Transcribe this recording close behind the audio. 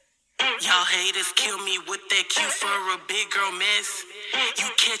Y'all haters kill me with that cute for a big girl mess. You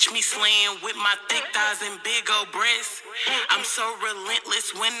catch me slaying with my thick thighs and big old breasts. I'm so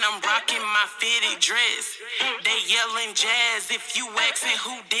relentless when I'm rocking my fitted dress. They yelling jazz if you asking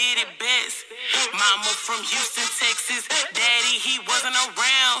who did it best. Mama from Houston, Texas. Daddy, he wasn't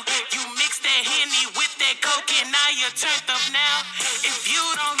around. You mix that Henny with that Coke and now you're turned up now. If you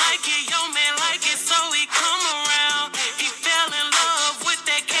don't like it, your man like it, so he come around. He fell in love with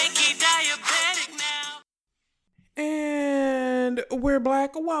that cake, he diabetic now. And we're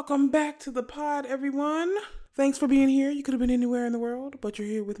black. Welcome back to the pod, everyone. Thanks for being here. You could have been anywhere in the world, but you're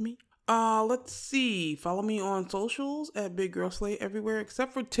here with me. Let's see. Follow me on socials at Big Girl Slay everywhere,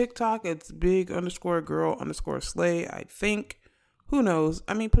 except for TikTok. It's big_girl_slay, I think. Who knows?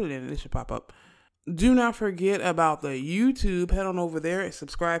 I mean, put it in. It should pop up. Do not forget about the YouTube. Head on over there and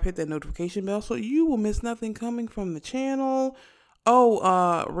subscribe. Hit that notification bell so you will miss nothing coming from the channel.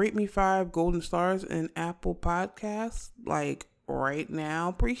 Oh, rate me 5 golden stars in Apple Podcasts, like right now.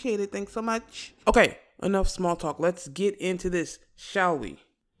 Appreciate it. Thanks so much. Okay, enough small talk. Let's get into this, shall we?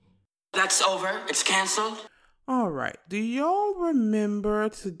 That's over. It's canceled. All right. Do y'all remember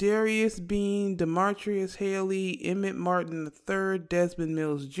Tadarius Bean, Demartrius Haley, Emmett Martin III, Desmond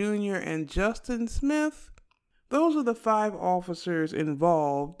Mills Jr., and Justin Smith? Those are the 5 officers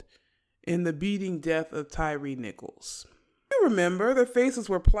involved in the beating death of Tyre Nichols. You remember their faces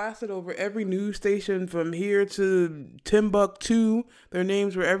were plastered over every news station from here to Timbuktu. Their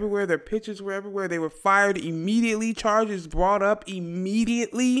names were everywhere. Their pictures were everywhere. They were fired immediately. Charges brought up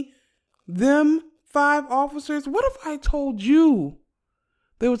immediately. Them 5 officers. What if I told you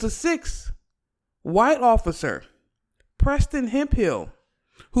there was a 6th white officer, Preston Hemphill,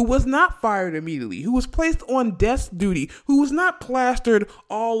 who was not fired immediately, who was placed on desk duty, who was not plastered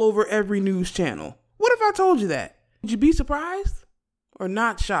all over every news channel? What if I told you that? Would you be surprised or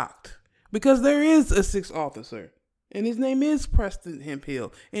not shocked? Because there is a 6th officer, and his name is Preston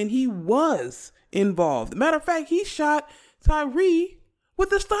Hemphill, and he was involved. Matter of fact, he shot Tyre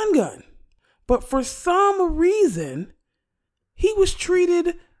with a stun gun. But for some reason, he was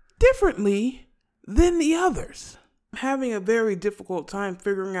treated differently than the others. I'm having a very difficult time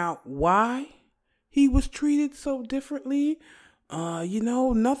figuring out why he was treated so differently.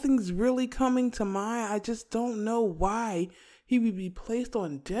 Nothing's really coming to mind. I just don't know why he would be placed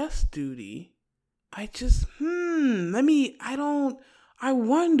on desk duty. I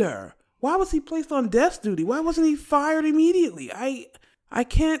wonder, why was he placed on desk duty? Why wasn't he fired immediately? I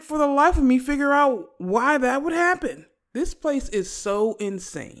can't for the life of me figure out why that would happen. This place is so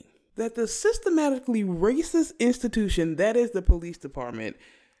insane that the systematically racist institution that is the police department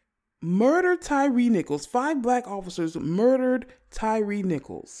murdered Tyre Nichols. 5 black officers murdered Tyre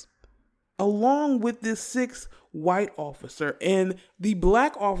Nichols, along with this 6th white officer. And the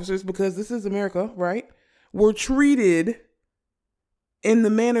black officers, because this is America, right, were treated in the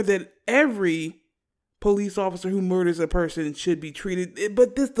manner that every police officer who murders a person should be treated.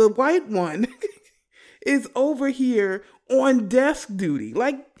 But the white one is over here on desk duty.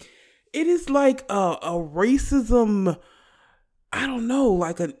 Like, it is like a racism, I don't know,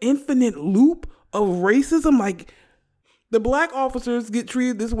 like an infinite loop of racism. Like, the black officers get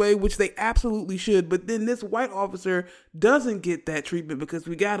treated this way, which they absolutely should. But then this white officer doesn't get that treatment because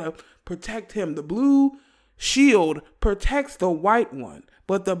we gotta protect him. The blue shield protects the white one,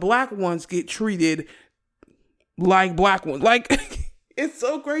 but the black ones get treated like black ones. Like, it's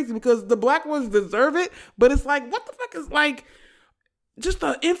so crazy because the black ones deserve it, but it's like, what the fuck is like just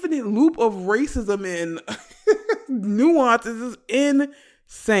an infinite loop of racism and nuances is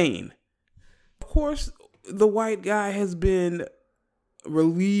insane. Of course, the white guy has been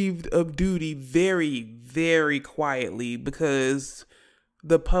relieved of duty very, very quietly because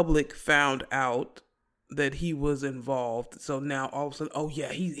the public found out that he was involved. So now all of a sudden, oh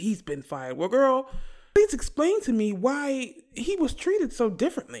yeah, he's been fired. Well, girl, please explain to me why he was treated so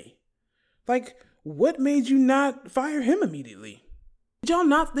differently. Like, what made you not fire him immediately? Did y'all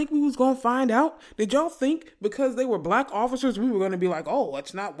not think we was going to find out? Did y'all think because they were black officers, we were going to be like, oh,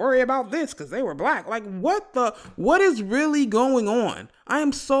 let's not worry about this because they were black? Like, what is really going on? I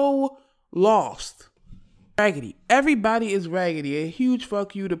am so lost. Raggedy. Everybody is raggedy. A huge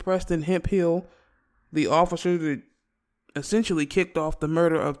fuck you to Preston Hemphill, the officer that essentially kicked off the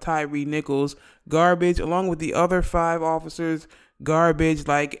murder of Tyre Nichols. Garbage, along with the other 5 officers. Garbage.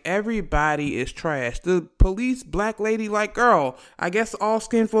 Like, everybody is trash. The police black lady, like, girl, I guess all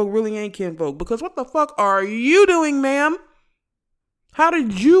skin folk really ain't kinfolk, because what the fuck are you doing, ma'am? How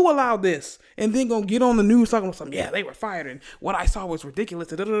did you allow this? And then gonna get on the news talking about something, yeah, they were fired and what I saw was ridiculous,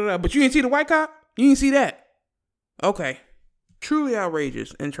 but you didn't see the white cop? You didn't see that? Okay. Truly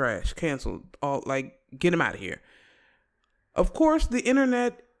outrageous and trash. Canceled. All get him out of here. Of course, the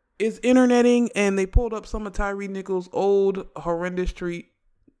internet is interneting, and they pulled up some of Tyre Nichols' old horrendous tweets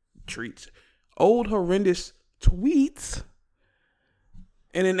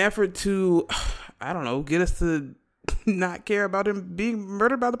in an effort to, I don't know, get us to not care about him being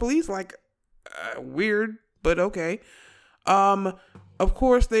murdered by the police. Weird, but okay. Of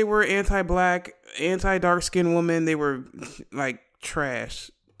course, they were anti-black, anti-dark-skinned women. They were trash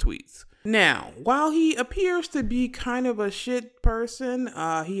tweets. Now, while he appears to be kind of a shit person,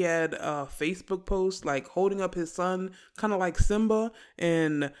 he had a Facebook post holding up his son, kind of like Simba,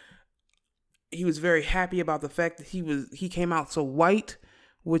 and he was very happy about the fact that he came out so white,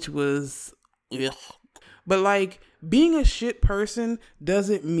 which was ugh. But being a shit person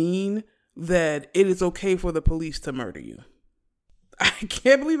doesn't mean that it is okay for the police to murder you. I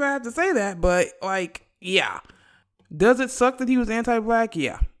can't believe I have to say that, but yeah. Does it suck that he was anti-black?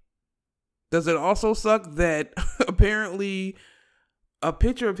 Yeah. Does it also suck that apparently a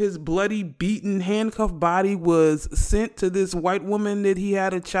picture of his bloody, beaten, handcuffed body was sent to this white woman that he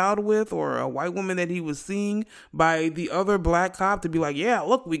had a child with, or a white woman that he was seeing, by the other black cop to be yeah,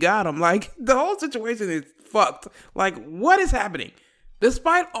 look, we got him. The whole situation is fucked. What is happening?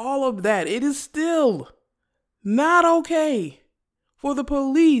 Despite all of that, it is still not okay for the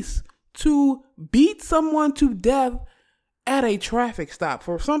police to beat someone to death at a traffic stop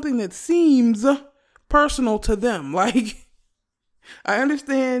for something that seems personal to them. I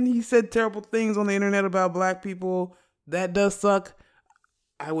understand he said terrible things on the internet about black people. That does suck.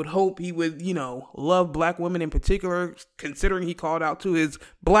 I would hope he would, love black women in particular, considering he called out to his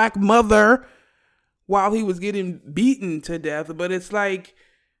black mother while he was getting beaten to death. But it's the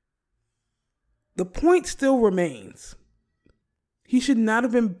point still remains. He should not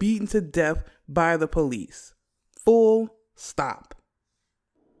have been beaten to death by the police. Full stop.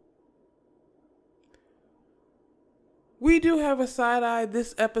 We do have a side-eye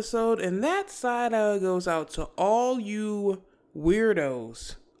this episode, and that side-eye goes out to all you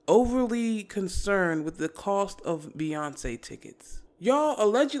weirdos overly concerned with the cost of Beyonce tickets. Y'all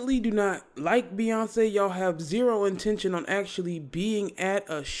allegedly do not like Beyonce. Y'all have zero intention on actually being at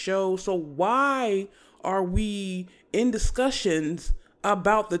a show. So why are we in discussions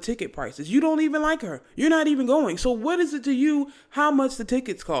about the ticket prices? You don't even like her. You're not even going. So what is it to you how much the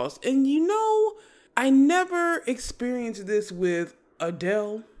tickets cost? And I never experienced this with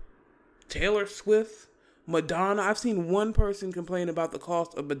Adele, Taylor Swift, Madonna. I've seen one person complain about the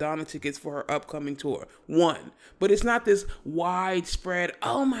cost of Madonna tickets for her upcoming tour. One. But it's not this widespread,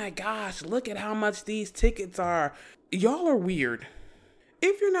 oh my gosh, look at how much these tickets are. Y'all are weird.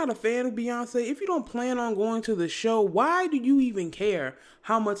 If you're not a fan of Beyonce, if you don't plan on going to the show, why do you even care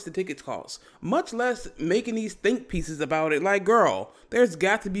how much the tickets cost? Much less making these think pieces about it. Girl, there's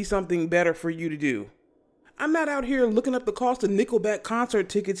got to be something better for you to do. I'm not out here looking up the cost of Nickelback concert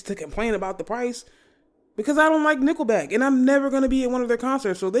tickets to complain about the price, because I don't like Nickelback and I'm never going to be at one of their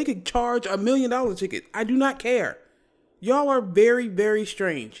concerts, so they could charge $1 million ticket. I do not care. Y'all are very, very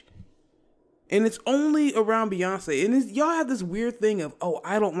strange. And it's only around Beyonce. And y'all have this weird thing of, oh,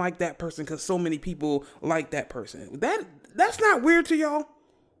 I don't like that person because so many people like that person. That's not weird to y'all.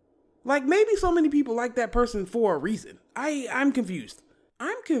 Maybe so many people like that person for a reason. I'm confused.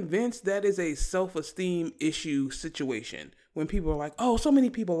 I'm convinced that is a self-esteem issue situation. When people are like, oh, so many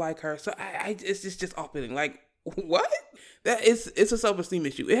people like her. So it's just off-putting. What? It's a self-esteem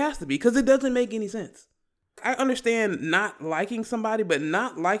issue. It has to be, because it doesn't make any sense. I understand not liking somebody, but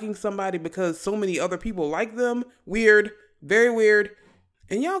not liking somebody because so many other people like them. Weird. Very weird.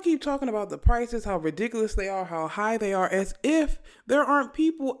 And y'all keep talking about the prices, how ridiculous they are, how high they are, as if there aren't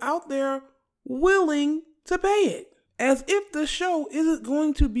people out there willing to pay it. As if the show isn't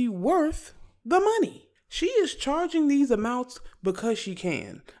going to be worth the money. She is charging these amounts because she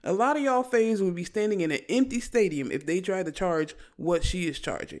can. A lot of y'all faves would be standing in an empty stadium if they tried to charge what she is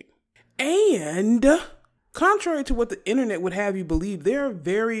charging. And contrary to what the internet would have you believe, there are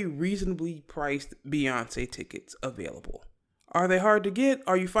very reasonably priced Beyonce tickets available. Are they hard to get?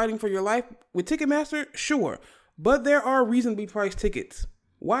 Are you fighting for your life with Ticketmaster? Sure. But there are reasonably priced tickets.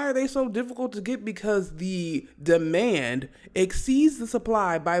 Why are they so difficult to get? Because the demand exceeds the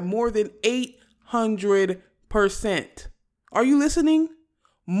supply by more than 800%. Are you listening?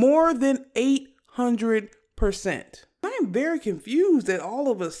 More than 800%. I am very confused that all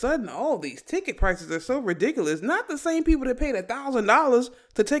of a sudden all these ticket prices are so ridiculous. Not the same people that paid $1,000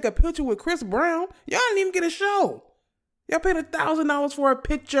 to take a picture with Chris Brown. Y'all didn't even get a show. Y'all paid $1,000 for a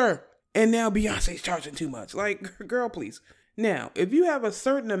picture. And now Beyonce's charging too much. Girl, please. Now, if you have a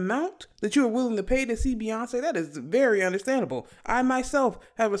certain amount that you are willing to pay to see Beyonce, that is very understandable. I myself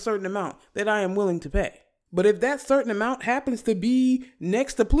have a certain amount that I am willing to pay. But if that certain amount happens to be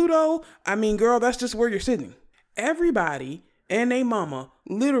next to Pluto, I mean, girl, that's just where you're sitting. Everybody and their mama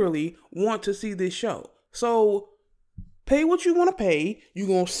literally want to see this show. So pay what you want to pay. You're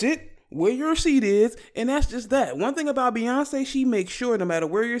going to sit where your seat is, and that's just that. One thing about Beyonce, she makes sure no matter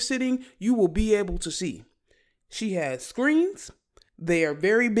where you're sitting, you will be able to see. She has screens. They are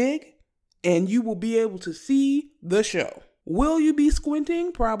very big, and you will be able to see the show. Will you be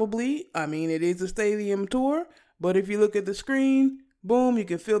squinting? Probably. I mean, it is a stadium tour, but if you look at the screen, boom, you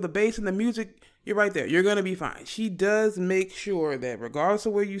can feel the bass and the music. You're right there. You're going to be fine. She does make sure that regardless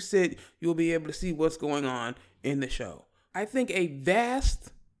of where you sit, you'll be able to see what's going on in the show. I think a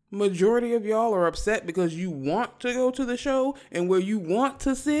vast majority of y'all are upset because you want to go to the show and where you want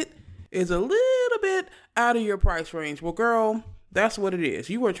to sit is a little bit out of your price range. Well, girl, that's what it is.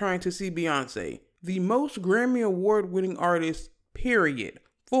 You are trying to see Beyonce, the most Grammy Award winning artist, period.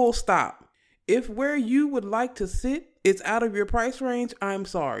 Full stop. If where you would like to sit is out of your price range, I'm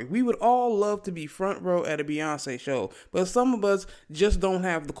sorry. We would all love to be front row at a Beyonce show, but some of us just don't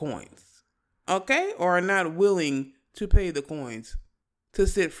have the coins. Okay? Or are not willing to pay the coins to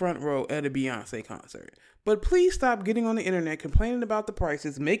sit front row at a Beyonce concert. But please stop getting on the internet complaining about the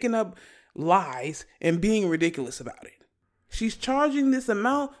prices, making up lies, and being ridiculous about it. She's charging this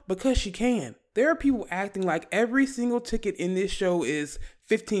amount because she can. There are people acting like every single ticket in this show is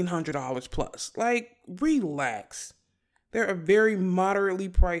 $1,500 plus. Like, relax. There are very moderately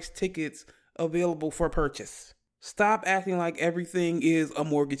priced tickets available for purchase. Stop acting like everything is a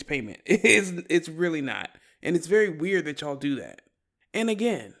mortgage payment. It's really not. And it's very weird that y'all do that. And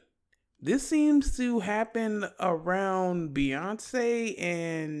again, this seems to happen around Beyonce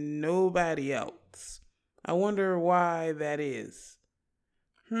and nobody else. I wonder why that is.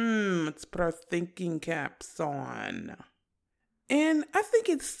 Let's put our thinking caps on. And I think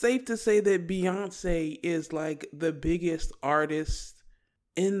it's safe to say that Beyonce is like the biggest artist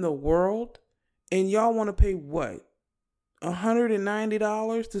in the world. And y'all want to pay what?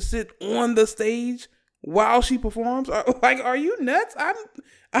 $190 to sit on the stage while she performs? Are you nuts?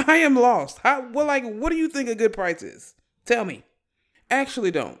 I am lost. What do you think a good price is? Tell me.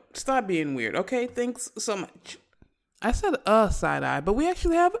 Actually, don't. Stop being weird, okay? Thanks so much. I said a side eye, but we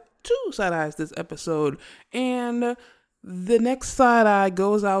actually have 2 side eyes this episode. And the next side eye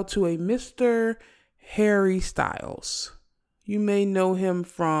goes out to a Mr. Harry Styles. You may know him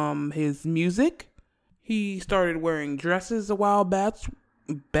from his music. He started wearing dresses a while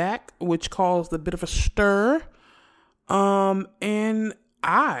back, which caused a bit of a stir. And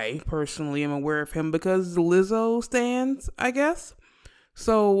I personally am aware of him because Lizzo stands, I guess.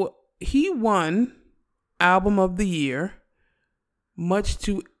 So he won Album of the Year, much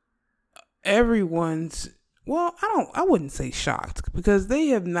to everyone's, well, I wouldn't say shocked, because they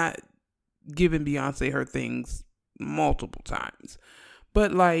have not given Beyonce her things multiple times.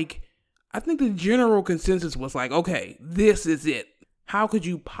 But like, I think the general consensus was like, okay, this is it. How could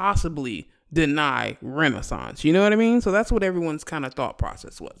you possibly deny Renaissance? You know what I mean? So that's what everyone's kind of thought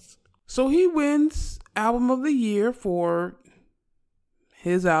process was. So he wins Album of the Year for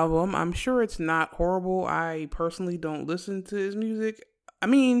his album. I'm sure it's not horrible. I personally don't listen to his music. I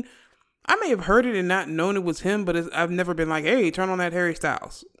mean, I may have heard it and not known it was him, but I've never been like, hey, turn on that Harry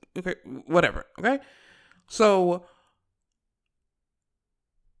Styles. Okay, whatever. Okay. So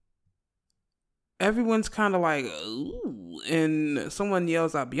everyone's kind of like, ooh, and someone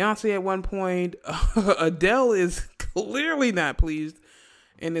yells out Beyonce at one point. Adele is clearly not pleased.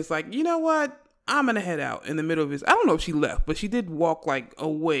 And it's like, you know what? I'm going to head out in the middle of his. I don't know if she left, but she did walk like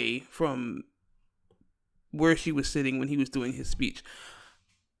away from where she was sitting when he was doing his speech.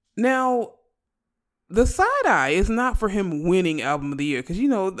 Now, the side eye is not for him winning Album of the Year. Because, you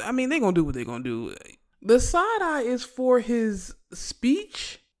know, I mean, they're going to do what they're going to do. The side eye is for his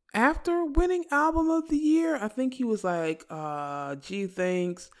speech after winning Album of the Year. I think he was like, gee,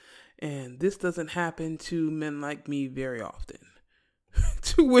 thanks. And this doesn't happen to men like me very often.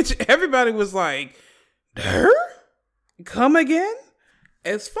 To which everybody was like, her? Come again?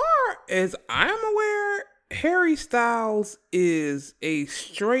 As far as I'm aware, Harry Styles is a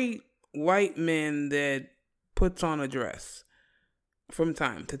straight white man that puts on a dress from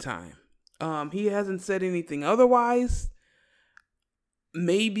time to time. He hasn't said anything otherwise.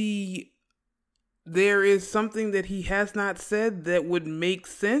 Maybe there is something that he has not said that would make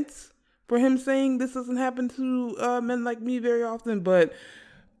sense for him saying this doesn't happen to men like me very often. But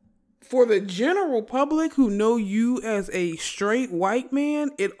for the general public who know you as a straight white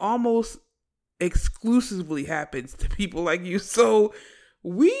man, it almost exclusively happens to people like you. So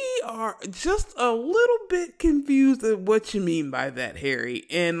we are just a little bit confused at what you mean by that, Harry.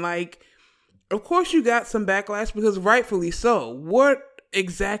 And like, of course you got some backlash because rightfully so. What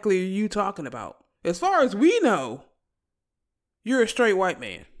exactly are you talking about? As far as we know, you're a straight white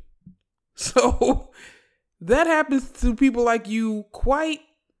man. So that happens to people like you quite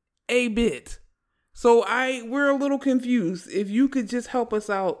a bit. So we're a little confused. If you could just help us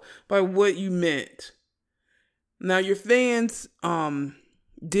out by what you meant. Now your fans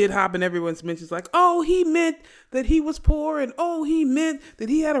did hop in everyone's mentions like, oh, he meant that he was poor, and oh, he meant that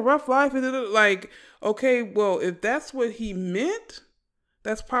he had a rough life, and like, okay, well, if that's what he meant,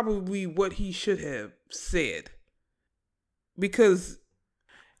 that's probably what he should have said. Because,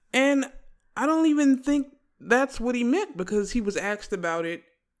 and I don't even think that's what he meant, because he was asked about it,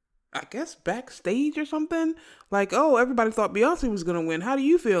 I guess, backstage or something. Like, oh, everybody thought Beyonce was going to win. How do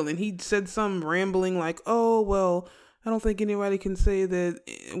you feel? And he said some rambling like, oh, well, I don't think anybody can say that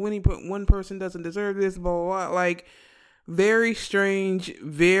one person doesn't deserve this, blah, blah, blah. Like, very strange,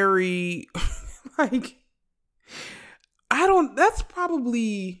 very, like, that's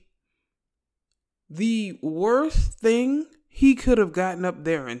probably the worst thing he could have gotten up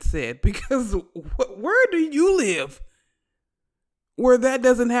there and said, because where do you live where that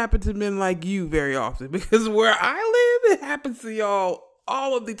doesn't happen to men like you very often? Because where I live, it happens to y'all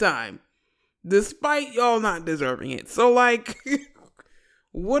all of the time, despite y'all not deserving it. So like,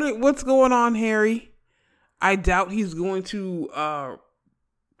 what's going on, Harry? I doubt he's going to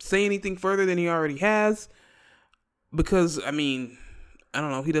say anything further than he already has, because I mean, I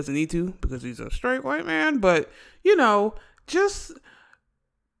don't know, he doesn't need to because he's a straight white man, but you know, just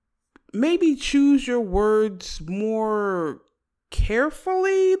maybe choose your words more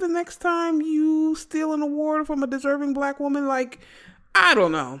carefully the next time you steal an award from a deserving black woman. Like, I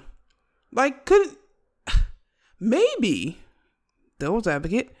don't know. Like, maybe, devil's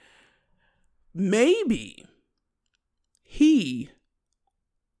advocate, maybe he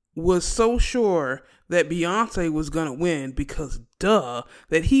was so sure that Beyonce was gonna win because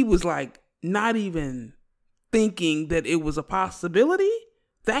that he was like not even thinking that it was a possibility.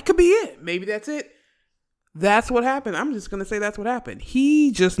 That could be it. Maybe that's it. That's what happened. I'm just gonna say that's what happened.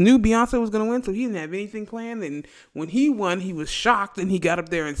 He just knew Beyonce was gonna win, so he didn't have anything planned. And when he won, he was shocked, and he got up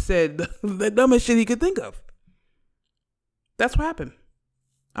there and said the dumbest shit he could think of. That's what happened.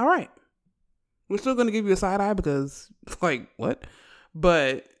 All right, we're still gonna give you a side eye because, like, what?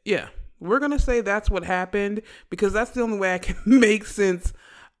 But yeah, we're gonna say that's what happened because that's the only way I can make sense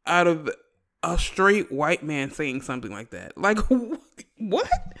out of a straight white man saying something like that. Like,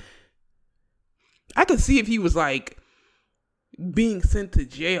 what? I could see if he was like being sent to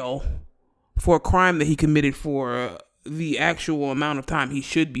jail for a crime that he committed for the actual amount of time he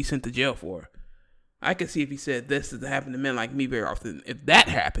should be sent to jail for. I could see if he said this doesn't happen to men like me very often, if that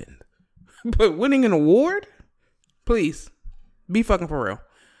happened. But winning an award? Please, be fucking for real.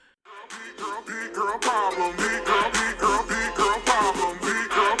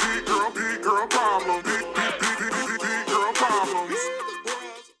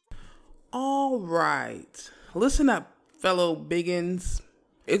 All right. Listen up, fellow biggins.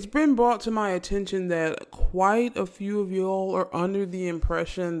 It's been brought to my attention that quite a few of y'all are under the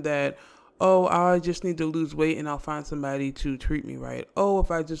impression that, oh, I just need to lose weight and I'll find somebody to treat me right. Oh,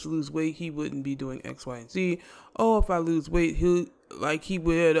 if I just lose weight, he wouldn't be doing X, Y, and Z. Oh, if I lose weight, he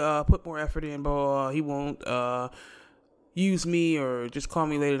would put more effort in, but he won't use me or just call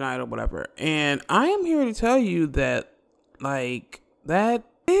me late at night or whatever. And I am here to tell you that, like, that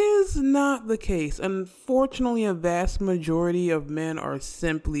is not the case. Unfortunately, a vast majority of men are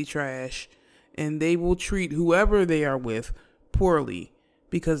simply trash, and they will treat whoever they are with poorly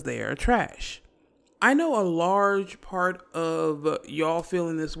because they are trash. I know a large part of y'all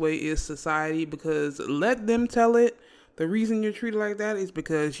feeling this way is society, because let them tell it. The reason you're treated like that is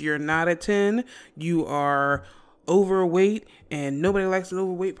because you're not a 10. You are overweight, and nobody likes an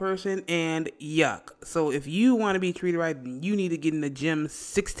overweight person, and yuck. So if you want to be treated right, you need to get in the gym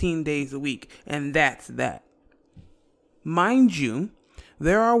 16 days a week, and that's that. Mind you,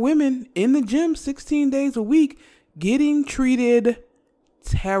 there are women in the gym 16 days a week getting treated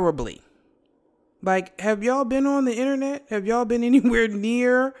terribly. Like, have y'all been on the internet? Have y'all been anywhere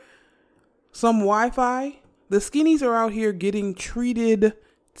near some Wi-Fi? The skinnies are out here getting treated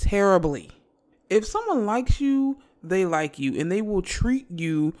terribly. If someone likes you, they like you, and they will treat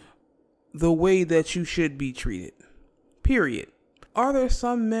you the way that you should be treated. Period. Are there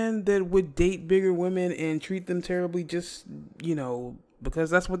some men that would date bigger women and treat them terribly just, because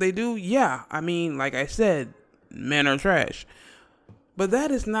that's what they do? Yeah. I mean, like I said, men are trash. But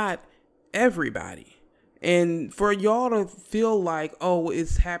that is not everybody. And for y'all to feel like, oh,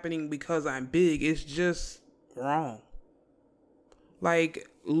 it's happening because I'm big, it's just wrong. Like,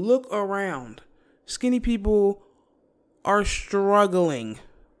 look around. Skinny people are struggling.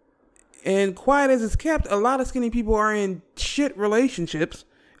 And quiet as it's kept, a lot of skinny people are in shit relationships,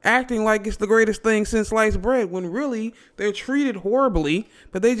 acting like it's the greatest thing since sliced bread, when really they're treated horribly,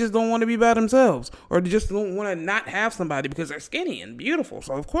 but they just don't want to be by themselves, or they just don't want to not have somebody because they're skinny and beautiful.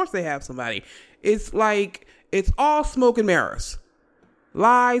 So of course they have somebody. It's like, it's all smoke and mirrors.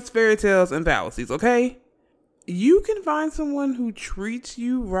 Lies, fairy tales, and fallacies, okay? You can find someone who treats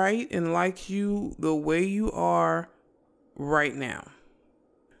you right and likes you the way you are right now.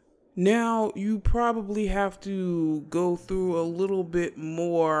 Now, you probably have to go through a little bit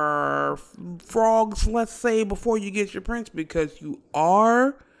more frogs, let's say, before you get your prince, because you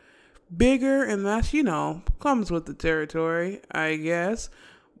are bigger, and that's, comes with the territory, I guess.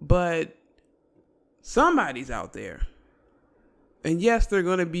 But somebody's out there. And yes, there are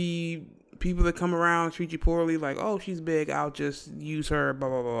going to be people that come around, treat you poorly, like, oh, she's big, I'll just use her, blah,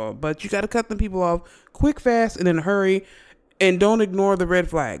 blah, blah. But you got to cut them people off quick, fast, and in a hurry. And don't ignore the red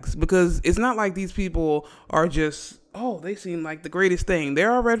flags, because it's not like these people are just, oh, they seem like the greatest thing.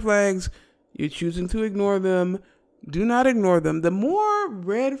 There are red flags. You're choosing to ignore them. Do not ignore them. The more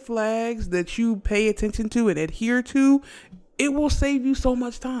red flags that you pay attention to and adhere to, it will save you so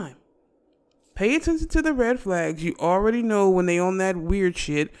much time. Pay attention to the red flags. You already know when they on that weird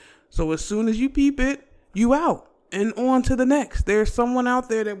shit. So as soon as you peep it, you out and on to the next. There's someone out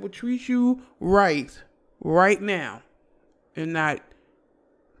there that will treat you right now. And not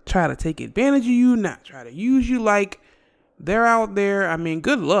try to take advantage of you, not try to use you. Like, they're out there. I mean,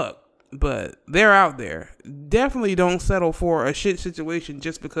 good luck, but they're out there. Definitely don't settle for a shit situation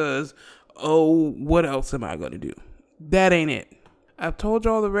just because, oh, what else am I going to do? That ain't it. I've told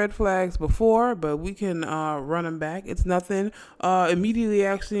y'all the red flags before, but we can run them back. It's nothing. Immediately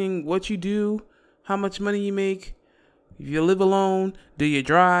asking what you do, how much money you make, if you live alone, do you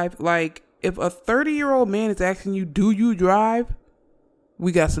drive? Like, if a 30-year-old man is asking you, do you drive?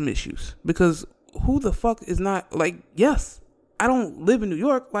 We got some issues. Because who the fuck is not, like, yes, I don't live in New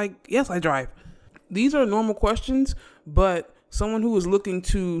York. Like, yes, I drive. These are normal questions, but someone who is looking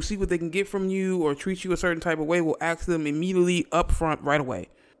to see what they can get from you or treat you a certain type of way will ask them immediately up front right away.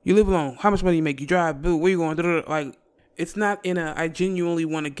 You live alone. How much money you make? You drive? Boo, where you going? Like, it's not in a I genuinely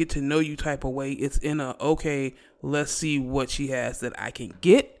want to get to know you type of way. It's in a, okay, let's see what she has that I can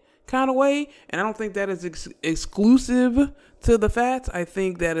get kind of way. And I don't think that is exclusive to the fats. I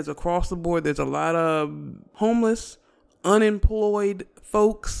think that is across the board. There's a lot of homeless, unemployed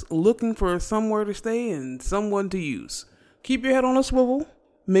folks looking for somewhere to stay and someone to use. Keep your head on a swivel.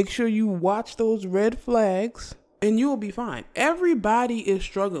 Make sure you watch those red flags and you'll be fine. Everybody is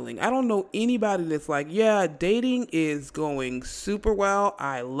struggling. I don't know anybody that's like, yeah, dating is going super well.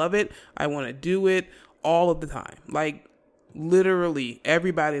 I love it. I want to do it all of the time. Like, literally,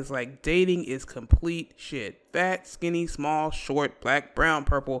 everybody's like, dating is complete shit. Fat, skinny, small, short, black, brown,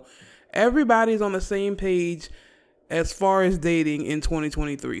 purple. Everybody's on the same page as far as dating in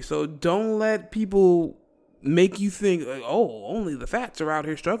 2023. So don't let people make you think, oh, only the fats are out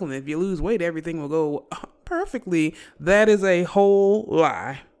here struggling. If you lose weight, everything will go perfectly. That is a whole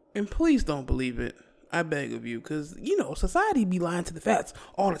lie. And please don't believe it. I beg of you, because, society be lying to the fats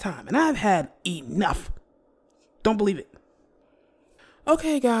all the time. And I've had enough. Don't believe it.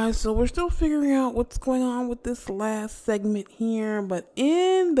 Okay, guys, so we're still figuring out what's going on with this last segment here, but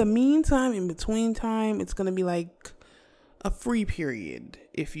in the meantime, in between time, it's going to be like a free period,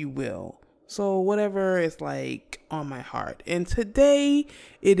 if you will. So whatever is like on my heart. And today,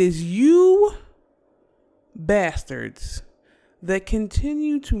 it is you bastards that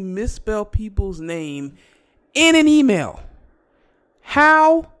continue to misspell people's name in an email.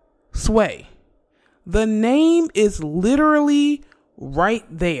 How sway? The name is literally right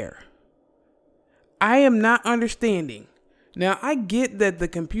there. I am not understanding. Now, I get that the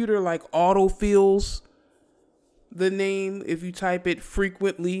computer like autofills the name if you type it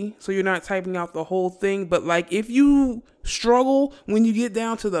frequently, so you're not typing out the whole thing. But like, if you struggle when you get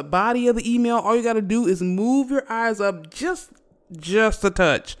down to the body of the email, all you got to do is move your eyes up just a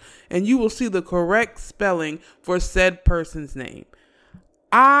touch, and you will see the correct spelling for said person's name.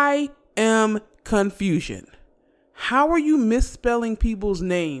 I am confusion. How are you misspelling people's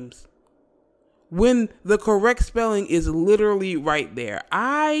names when the correct spelling is literally right there?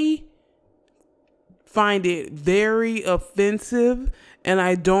 I find it very offensive, and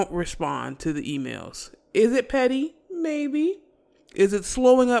I don't respond to the emails. Is it petty? Maybe. Is it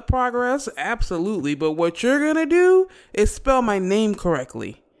slowing up progress? Absolutely. But what you're going to do is spell my name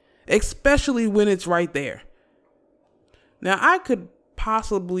correctly. especially when it's right there. Now, I could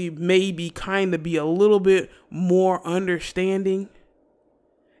possibly maybe kind of be a little bit more understanding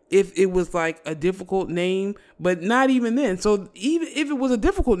if it was like a difficult name, but not even then. So even if it was a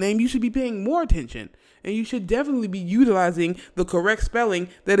difficult name, you should be paying more attention, and you should definitely be utilizing the correct spelling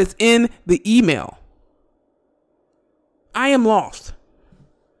that is in the email. I am lost.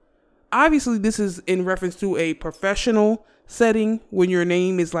 Obviously, this is in reference to a professional setting when your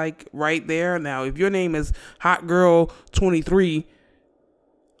name is like right there. Now, if your name is Hot Girl 23,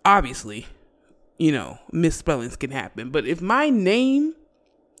 obviously, misspellings can happen. But if my name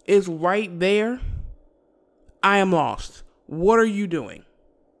is right there, I am lost. What are you doing?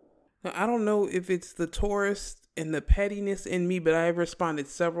 Now, I don't know if it's the tourist and the pettiness in me, but I have responded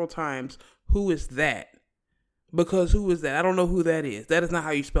several times, who is that? Because who is that? I don't know who that is. That is not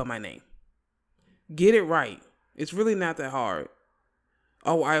how you spell my name. Get it right. It's really not that hard.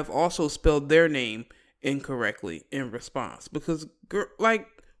 Oh, I have also spelled their name incorrectly in response. Because,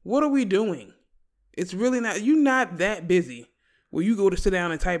 what are we doing? It's really not, you're not that busy where you go to sit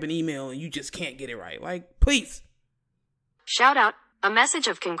down and type an email and you just can't get it right. Please. Shout out, a message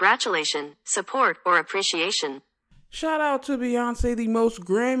of congratulation, support, or appreciation. Shout out to Beyonce, the most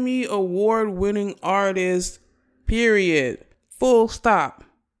Grammy award-winning artist, period. Full stop.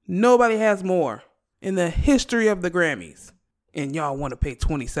 Nobody has more in the history of the Grammys. And y'all want to pay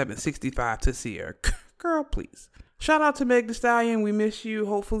 $27.65 to see her. Girl, please. Shout out to Meg Thee Stallion. We miss you.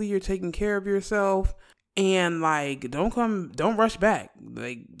 Hopefully you're taking care of yourself. And don't rush back.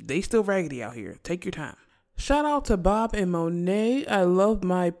 They still raggedy out here. Take your time. Shout out to Bob and Monet. I love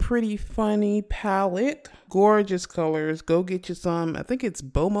my Pretty Funny palette. Gorgeous colors. Go get you some. I think it's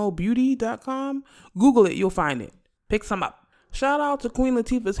bomobeauty.com. Google it. You'll find it. Pick some up. Shout out to Queen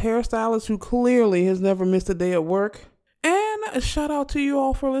Latifah's hairstylist, who clearly has never missed a day at work. And a shout out to you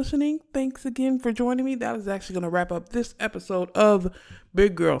all for listening. Thanks again for joining me. That is actually going to wrap up this episode of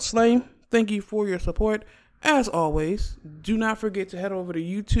Big Girl Slay. Thank you for your support. As always, do not forget to head over to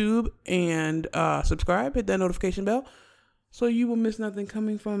YouTube and subscribe. Hit that notification bell so you will miss nothing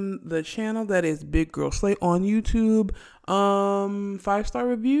coming from the channel. That is Big Girl Slay on YouTube. 5-star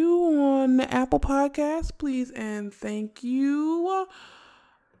review on Apple Podcasts, please and thank you.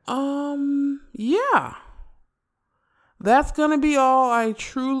 Yeah. That's gonna be all. I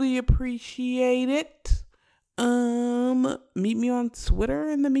truly appreciate it. Meet me on Twitter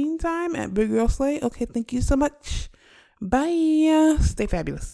in the meantime at Big Girl Slay. Okay, thank you so much. Bye. Stay fabulous.